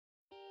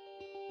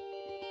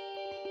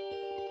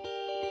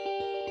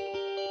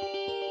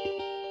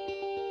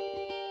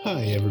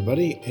Hi,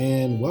 everybody,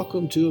 and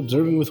welcome to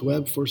Observing with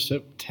Webb for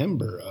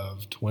September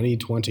of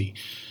 2020.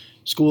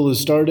 School is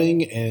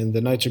starting, and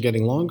the nights are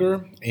getting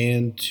longer,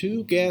 and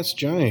two gas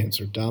giants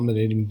are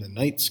dominating the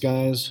night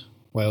skies,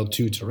 while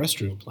two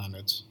terrestrial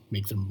planets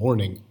make their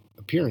morning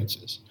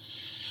appearances.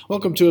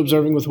 Welcome to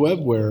Observing with Webb,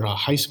 where a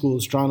high school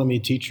astronomy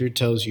teacher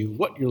tells you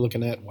what you're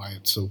looking at, why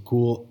it's so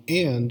cool,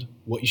 and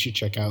what you should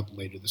check out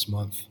later this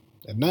month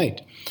at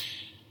night.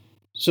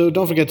 So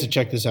don't forget to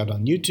check this out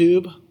on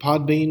YouTube,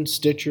 Podbean,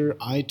 Stitcher,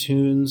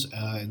 iTunes,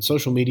 and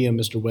social media,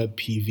 Mr. Webb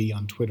PV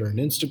on Twitter and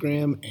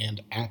Instagram,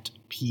 and at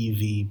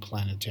PV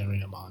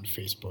Planetarium on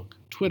Facebook,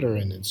 Twitter,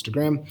 and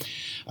Instagram.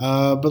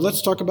 But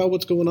let's talk about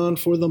what's going on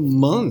for the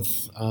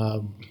month.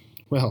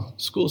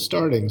 School's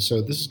starting,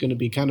 so this is going to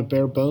be kind of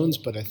bare bones,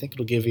 but I think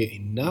it'll give you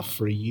enough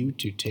for you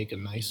to take a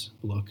nice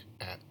look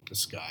at the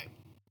sky.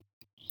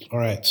 All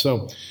right,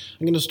 so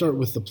I'm going to start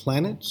with the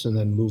planets and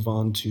then move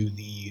on to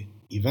the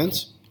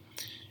events,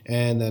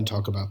 and then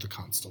talk about the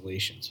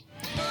constellations.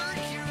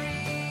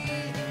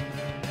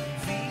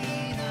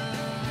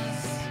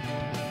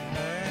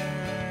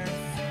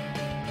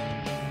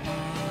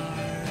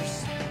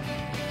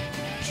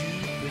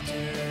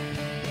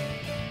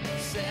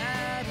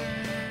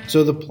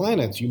 So the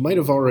planets, you might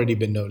have already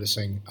been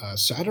noticing,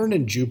 Saturn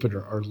and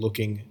Jupiter are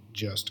looking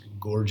just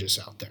gorgeous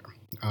out there.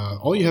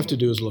 All you have to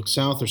do is look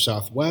south or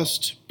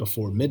southwest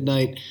before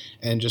midnight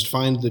and just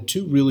find the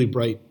two really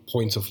bright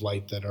points of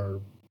light that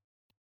are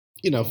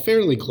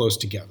fairly close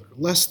together,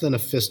 less than a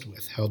fist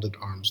width held at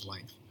arm's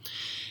length.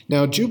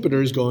 Now,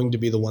 Jupiter is going to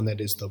be the one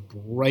that is the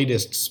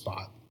brightest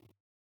spot,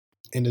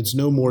 and it's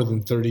no more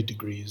than 30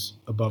 degrees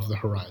above the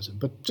horizon,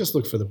 but just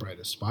look for the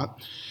brightest spot.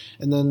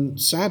 And then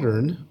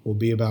Saturn will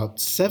be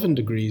about 7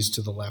 degrees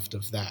to the left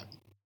of that,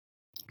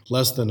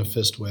 less than a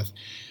fist width.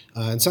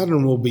 And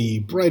Saturn will be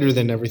brighter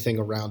than everything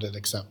around it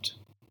except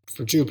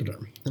for Jupiter.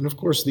 And of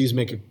course, these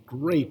make a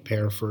great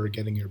pair for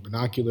getting your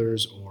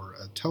binoculars or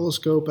a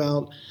telescope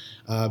out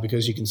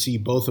because you can see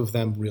both of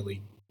them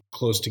really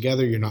close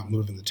together. You're not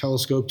moving the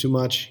telescope too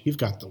much. You've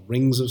got the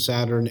rings of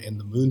Saturn and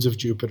the moons of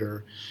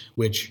Jupiter,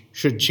 which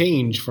should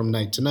change from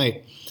night to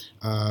night,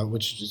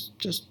 which is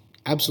just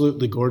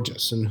absolutely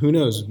gorgeous. And who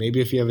knows, maybe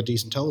if you have a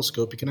decent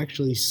telescope, you can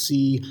actually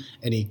see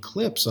an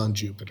eclipse on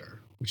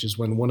Jupiter, which is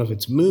when one of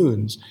its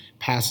moons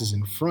passes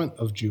in front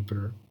of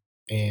Jupiter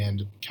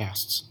and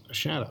casts a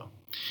shadow.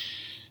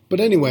 But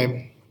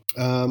anyway,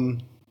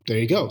 there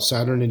you go.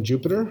 Saturn and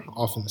Jupiter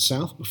off in the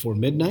south before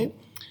midnight.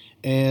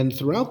 And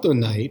throughout the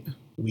night,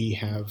 we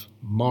have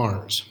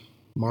Mars.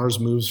 Mars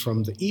moves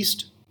from the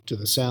east to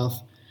the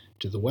south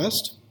to the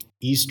west,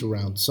 east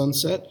around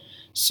sunset,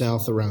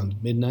 south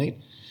around midnight,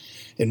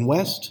 and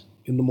west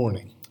in the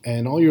morning.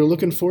 And all you're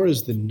looking for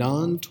is the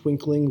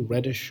non-twinkling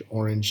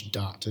reddish-orange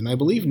dot. And I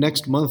believe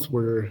next month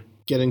we're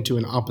getting to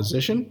an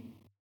opposition,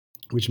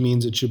 which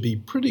means it should be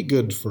pretty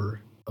good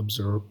for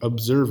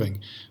observing,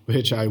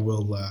 which I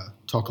will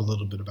talk a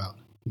little bit about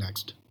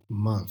next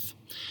month.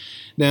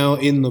 Now,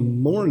 in the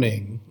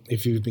morning,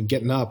 if you've been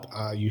getting up,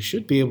 you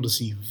should be able to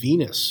see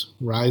Venus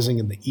rising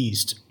in the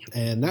east,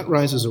 and that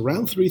rises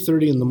around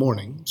 3:30 in the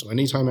morning, so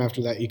anytime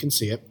after that you can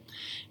see it,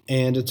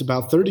 and it's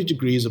about 30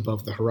 degrees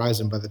above the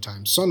horizon by the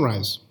time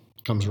sunrise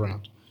comes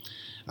around.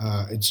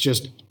 It's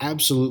just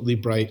absolutely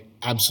bright,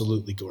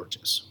 absolutely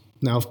gorgeous.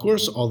 Now, of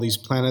course, all these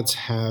planets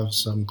have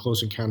some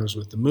close encounters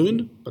with the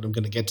moon, but I'm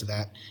going to get to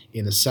that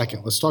in a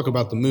second. Let's talk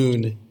about the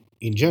moon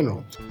in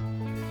general.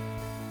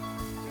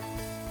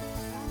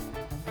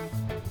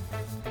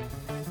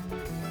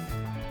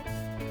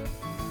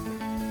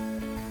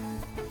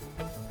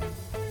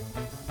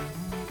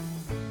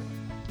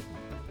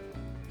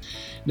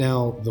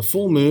 Now, the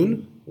full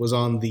moon was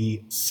on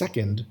the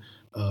 2nd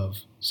of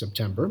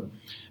September,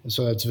 and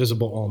so that's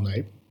visible all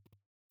night.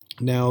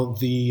 Now,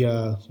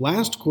 the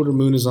last quarter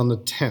moon is on the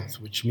 10th,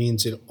 which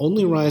means it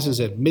only rises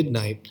at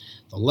midnight.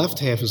 The left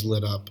half is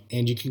lit up,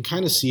 and you can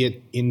kind of see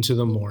it into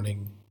the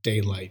morning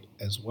daylight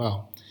as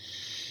well.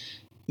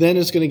 Then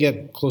it's going to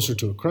get closer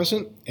to a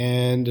crescent,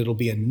 and it'll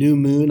be a new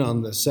moon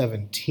on the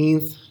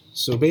 17th.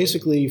 So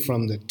basically,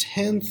 from the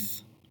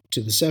 10th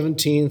to the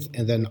 17th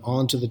and then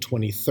on to the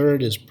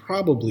 23rd is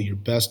probably your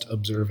best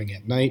observing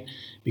at night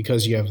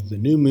because you have the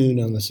new moon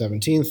on the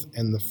 17th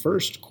and the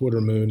first quarter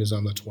moon is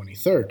on the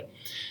 23rd.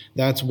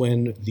 That's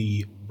when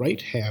the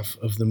right half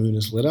of the moon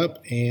is lit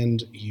up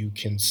and you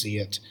can see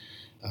it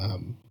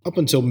up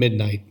until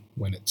midnight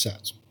when it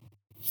sets.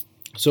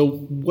 So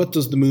what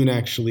does the moon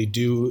actually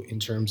do in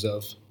terms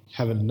of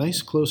having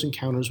nice close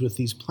encounters with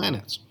these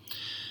planets?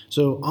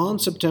 So on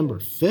September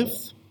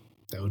 5th,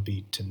 that would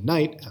be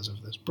tonight as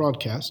of this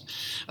broadcast,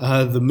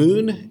 the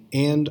moon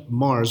and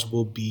Mars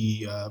will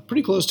be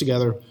pretty close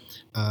together.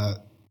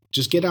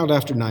 Just get out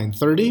after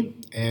 9:30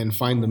 and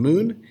find the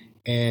moon,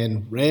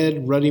 and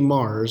red, ruddy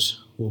Mars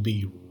will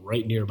be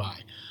right nearby.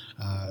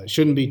 It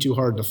shouldn't be too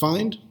hard to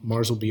find.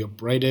 Mars will be a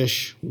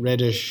brightish,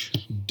 reddish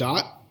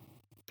dot,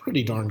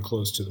 pretty darn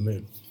close to the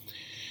moon.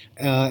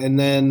 And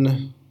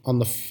then on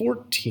the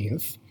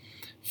 14th,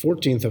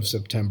 14th of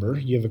September,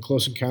 you have a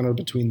close encounter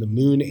between the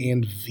moon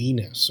and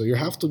Venus. So you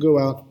have to go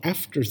out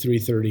after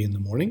 3:30 in the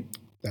morning.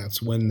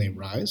 That's when they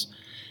rise.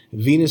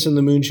 Venus and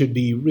the moon should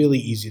be really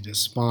easy to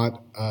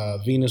spot.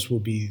 Venus will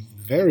be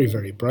very,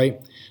 very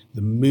bright.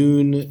 The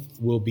moon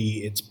will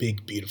be its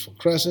big, beautiful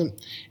crescent,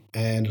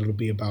 and it'll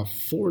be about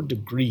 4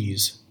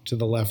 degrees to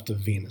the left of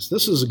Venus.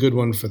 This is a good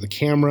one for the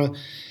camera.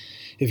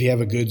 If you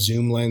have a good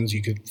zoom lens,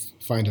 you could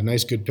find a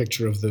nice, good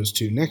picture of those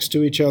two next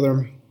to each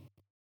other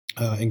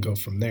and go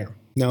from there.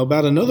 Now,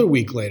 about another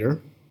week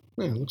later,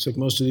 it looks like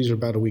most of these are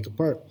about a week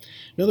apart.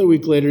 Another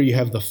week later, you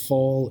have the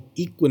fall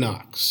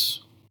equinox.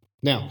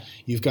 Now,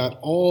 you've got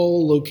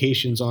all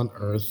locations on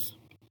Earth,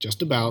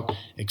 just about,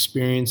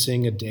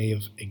 experiencing a day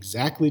of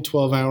exactly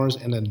 12 hours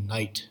and a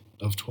night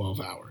of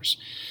 12 hours.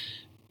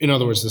 In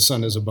other words, the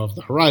sun is above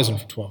the horizon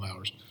for 12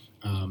 hours.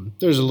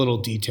 There's a little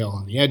detail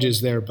on the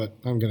edges there, but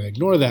I'm going to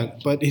ignore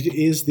that. But it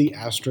is the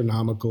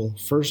astronomical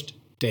first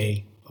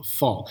day of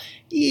fall.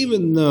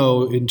 Even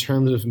though, in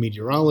terms of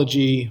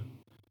meteorology,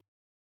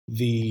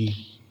 the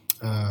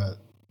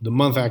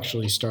month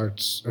actually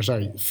starts,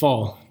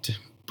 fall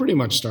pretty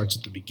much starts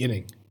at the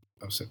beginning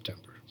of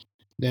September.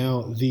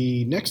 Now,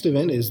 the next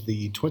event is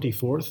the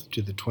 24th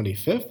to the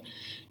 25th.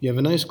 You have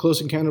a nice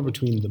close encounter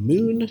between the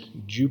moon,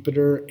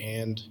 Jupiter,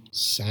 and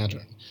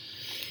Saturn.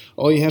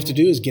 All you have to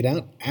do is get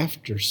out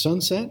after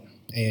sunset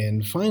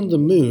and find the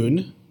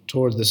moon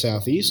toward the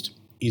southeast.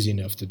 Easy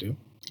enough to do.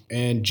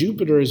 And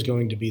Jupiter is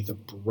going to be the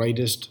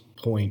brightest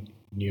point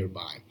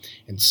nearby.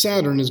 And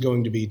Saturn is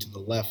going to be to the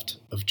left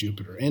of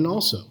Jupiter and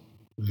also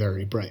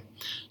very bright.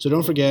 So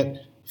don't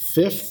forget,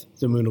 5th,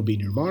 the moon will be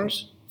near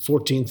Mars.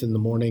 14th in the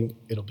morning,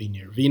 it'll be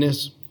near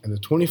Venus. And the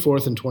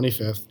 24th and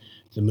 25th,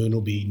 the moon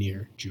will be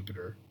near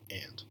Jupiter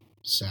and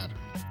Saturn.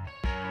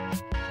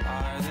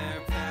 Are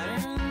there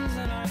patterns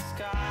in our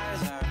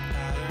skies? Are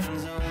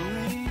patterns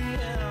only in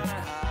our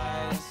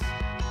eyes?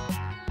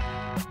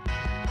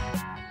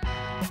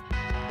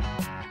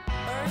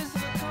 Or is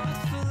the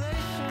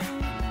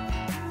constellation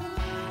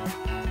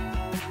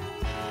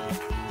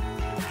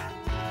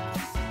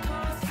just a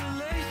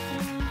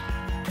constellation?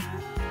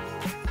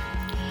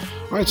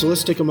 All right, so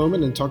let's take a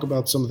moment and talk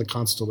about some of the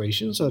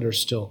constellations that are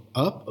still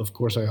up. Of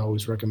course, I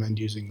always recommend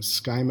using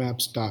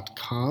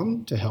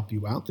skymaps.com to help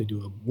you out. They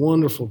do a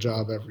wonderful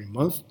job every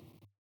month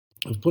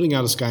of putting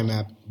out a sky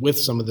map with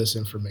some of this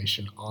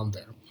information on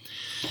there.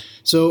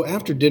 So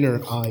after dinner,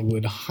 I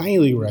would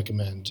highly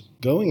recommend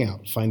going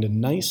out, find a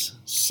nice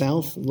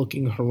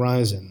south-looking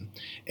horizon,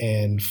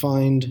 and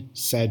find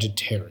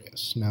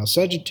Sagittarius. Now,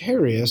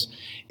 Sagittarius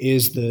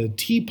is the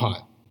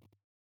teapot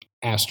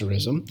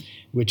asterism,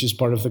 which is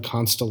part of the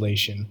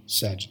constellation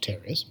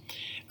Sagittarius.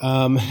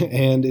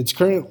 And it's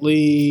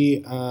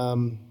currently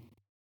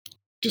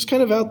just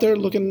kind of out there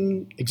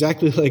looking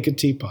exactly like a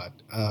teapot.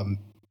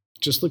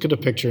 Just look at a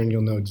picture and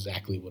you'll know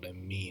exactly what I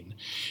mean.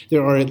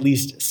 There are at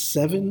least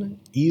 7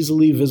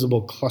 easily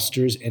visible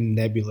clusters and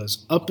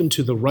nebulas up and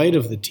to the right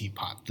of the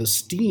teapot, the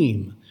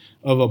steam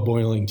of a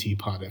boiling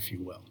teapot, if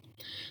you will.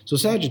 So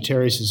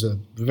Sagittarius is a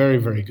very,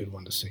 very good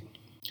one to see.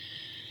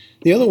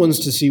 The other ones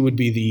to see would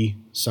be the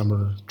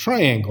Summer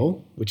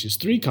Triangle, which is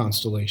 3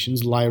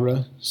 constellations,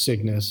 Lyra,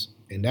 Cygnus,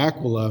 and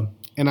Aquila,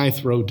 and I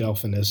throw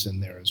Delphinus in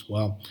there as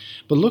well.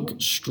 But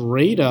look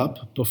straight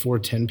up before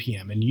 10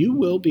 p.m., and you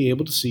will be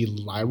able to see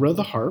Lyra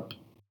the Harp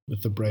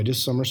with the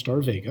brightest summer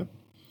star Vega,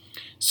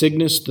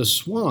 Cygnus the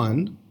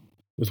Swan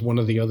with one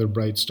of the other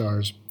bright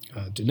stars,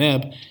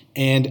 Deneb,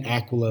 and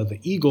Aquila the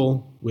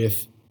Eagle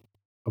with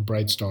a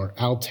bright star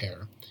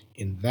Altair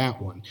in that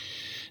one.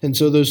 And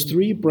so those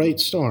 3 bright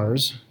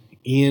stars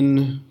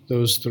in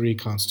those 3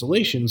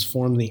 constellations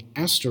form the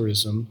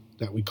asterism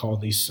that we call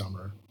the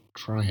Summer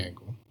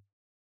Triangle.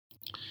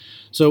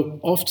 So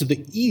off to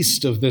the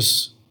east of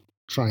this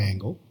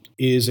triangle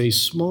is a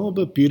small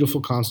but beautiful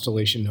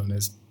constellation known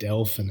as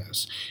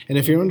Delphinus. And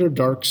if you're under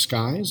dark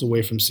skies,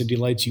 away from city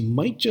lights, you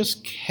might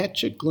just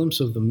catch a glimpse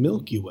of the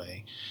Milky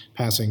Way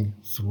passing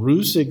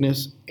through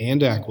Cygnus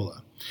and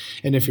Aquila.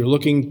 And if you're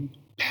looking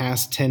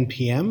past 10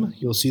 p.m.,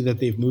 you'll see that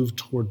they've moved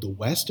toward the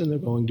west and they're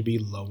going to be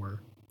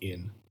lower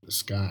in the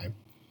sky.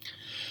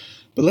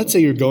 But let's say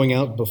you're going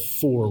out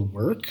before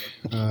work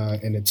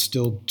and it's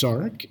still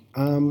dark.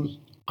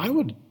 I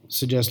would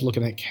suggest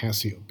looking at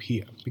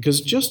Cassiopeia because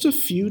just a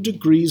few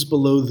degrees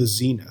below the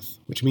zenith,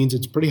 which means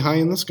it's pretty high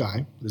in the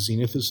sky, the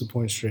zenith is the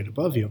point straight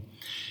above you,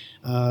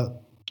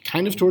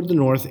 kind of toward the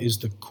north is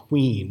the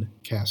Queen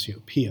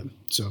Cassiopeia.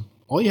 So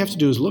all you have to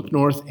do is look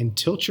north and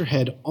tilt your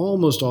head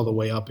almost all the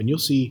way up and you'll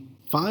see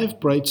 5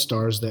 bright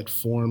stars that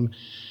form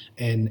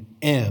an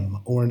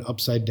M or an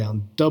upside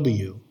down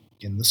W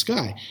in the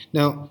sky.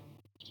 Now,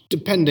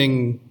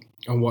 depending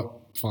on what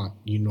font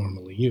you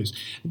normally use,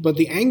 but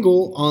the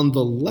angle on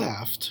the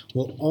left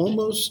will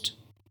almost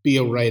be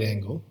a right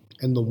angle,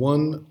 and the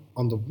one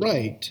on the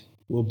right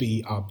will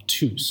be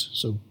obtuse,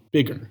 so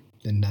bigger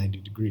than 90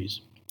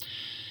 degrees.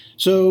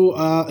 So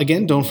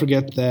again, don't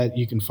forget that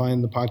you can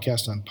find the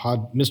podcast on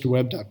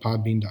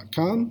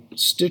mrweb.podbean.com,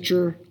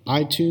 Stitcher,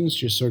 iTunes,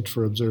 just search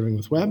for Observing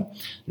with Webb.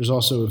 There's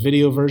also a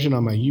video version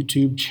on my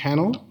YouTube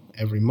channel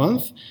every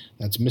month.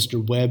 That's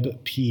Mr.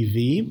 Webb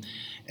PV.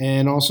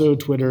 And also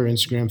Twitter,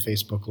 Instagram,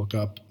 Facebook, look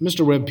up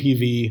Mr. Webb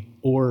PV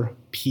or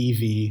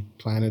PV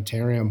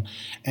Planetarium.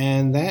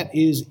 And that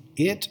is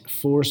it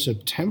for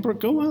September.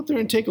 Go out there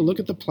and take a look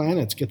at the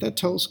planets. Get that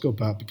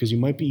telescope out because you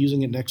might be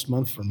using it next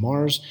month for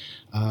Mars.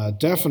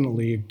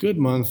 Definitely a good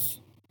month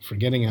for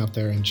getting out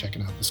there and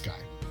checking out the sky.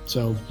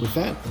 So with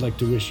that, I'd like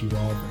to wish you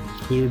all very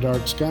clear,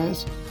 dark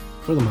skies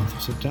for the month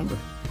of September.